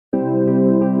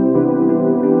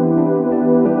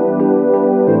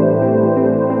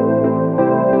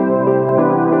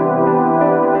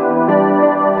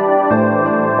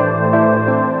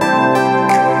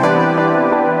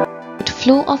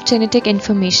flow of genetic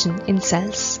information in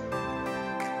cells.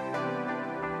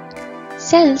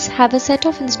 Cells have a set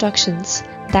of instructions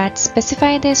that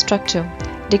specify their structure,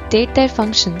 dictate their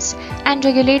functions, and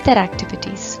regulate their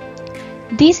activities.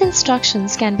 These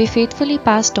instructions can be faithfully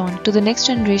passed on to the next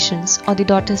generations or the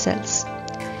daughter cells.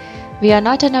 We are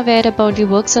not unaware about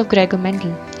the works of Gregor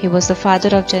Mendel. He was the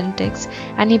father of genetics,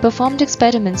 and he performed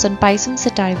experiments on Pisum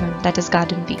sativum, that is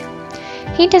garden bee.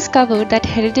 He discovered that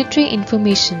hereditary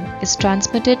information is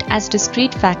transmitted as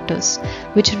discrete factors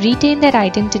which retain their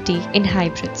identity in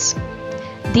hybrids.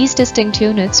 These distinct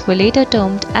units were later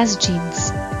termed as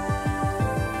genes.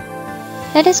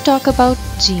 Let us talk about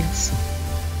genes.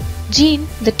 Gene,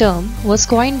 the term, was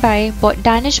coined by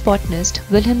Danish botanist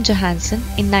Wilhelm Johansen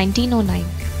in 1909.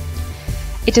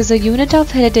 It is a unit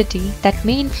of heredity that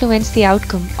may influence the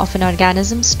outcome of an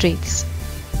organism's traits.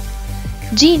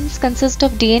 Genes consist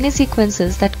of DNA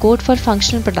sequences that code for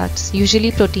functional products,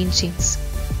 usually protein chains.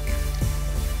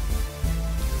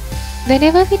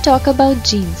 Whenever we talk about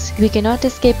genes, we cannot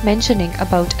escape mentioning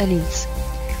about alleles.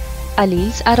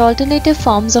 Alleles are alternative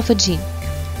forms of a gene.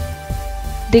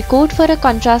 They code for a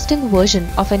contrasting version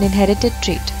of an inherited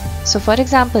trait. So for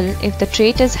example, if the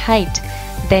trait is height,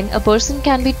 then a person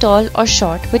can be tall or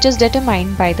short, which is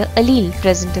determined by the allele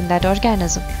present in that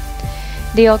organism.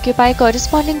 They occupy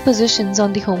corresponding positions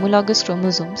on the homologous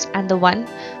chromosomes, and the one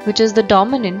which is the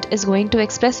dominant is going to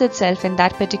express itself in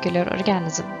that particular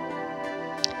organism.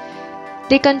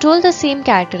 They control the same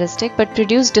characteristic but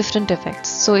produce different effects.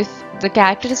 So if the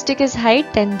characteristic is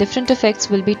height, then different effects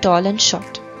will be tall and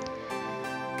short.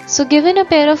 So given a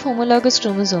pair of homologous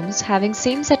chromosomes having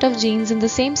same set of genes in the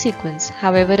same sequence,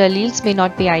 however alleles may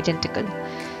not be identical.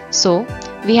 So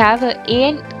we have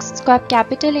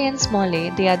capital A and small a,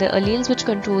 they are the alleles which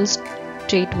controls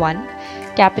trait 1.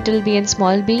 Capital B and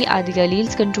small b are the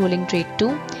alleles controlling trait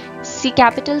 2.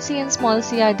 Capital C and small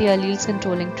c are the alleles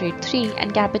controlling trait 3,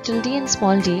 and capital D and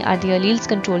small d are the alleles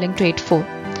controlling trait 4.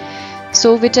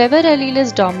 So whichever allele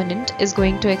is dominant is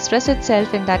going to express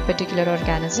itself in that particular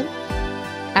organism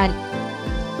and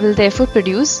will therefore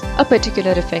produce a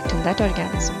particular effect in that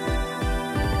organism.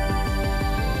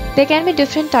 There can be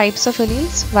different types of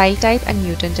alleles, wild type and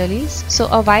mutant alleles. So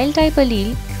a wild type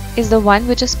allele is the one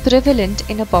which is prevalent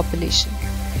in a population.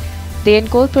 They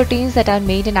encode proteins that are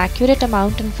made in accurate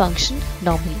amount and function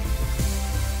normally.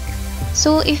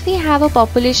 So if we have a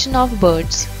population of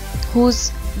birds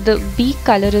the beak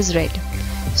color is red,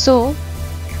 so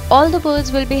all the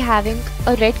birds will be having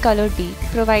a red colored beak,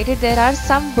 provided there are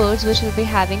some birds which will be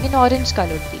having an orange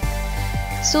colored beak.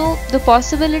 So the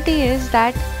possibility is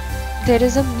that there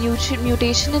is a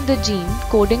mutation in the gene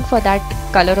coding for that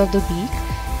color of the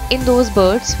beak in those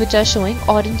birds which are showing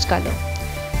orange color.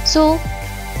 So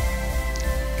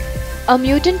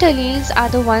mutant alleles are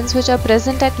the ones which are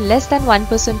present at less than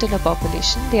 1% in a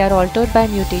population. They are altered by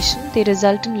mutation. They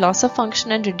result in loss of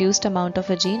function and reduced amount of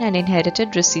a gene and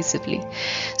inherited recessively.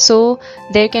 So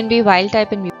there can be wild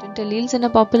type and mutant alleles in a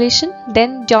population.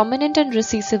 Then dominant and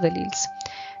recessive alleles.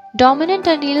 Dominant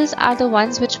alleles are the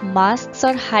ones which masks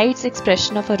or hides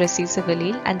expression of a recessive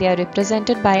allele, and they are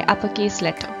represented by uppercase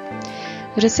letter.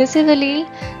 Recessive allele,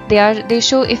 they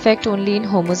show effect only in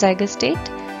homozygous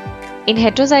state. In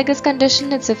heterozygous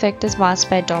condition, its effect is masked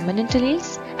by dominant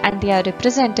alleles, and they are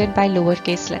represented by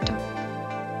lowercase letter.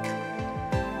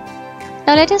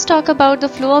 Now let us talk about the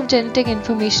flow of genetic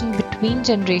information between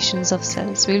generations of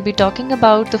cells. We will be talking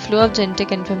about the flow of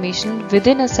genetic information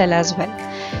within a cell as well.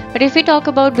 But if we talk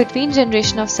about between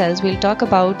generation of cells, we will talk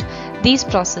about these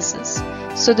processes.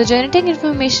 So the genetic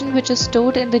information which is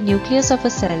stored in the nucleus of a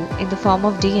cell in the form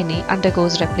of DNA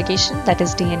undergoes replication, that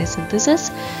is DNA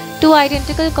synthesis. Two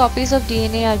identical copies of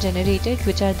DNA are generated,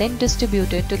 which are then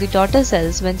distributed to the daughter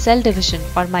cells when cell division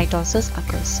or mitosis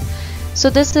occurs. So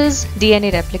this is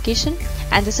DNA replication,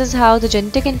 and this is how the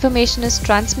genetic information is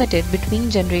transmitted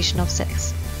between generation of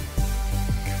cells.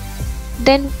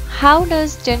 Then how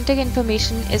does genetic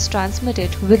information is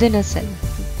transmitted within a cell?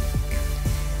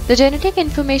 The genetic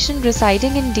information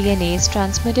residing in DNA is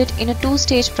transmitted in a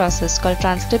two-stage process called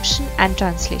transcription and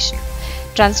translation.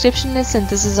 Transcription is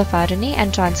synthesis of RNA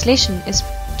and translation is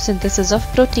synthesis of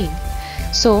protein.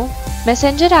 So,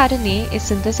 messenger RNA is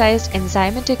synthesized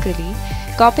enzymatically,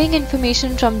 copying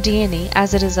information from DNA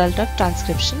as a result of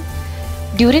transcription.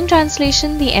 During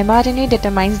translation, the mRNA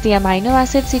determines the amino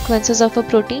acid sequences of a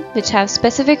protein which have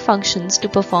specific functions to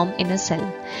perform in a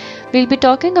cell. We'll be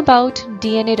talking about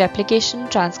DNA replication,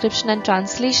 transcription and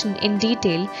translation in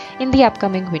detail in the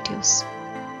upcoming videos.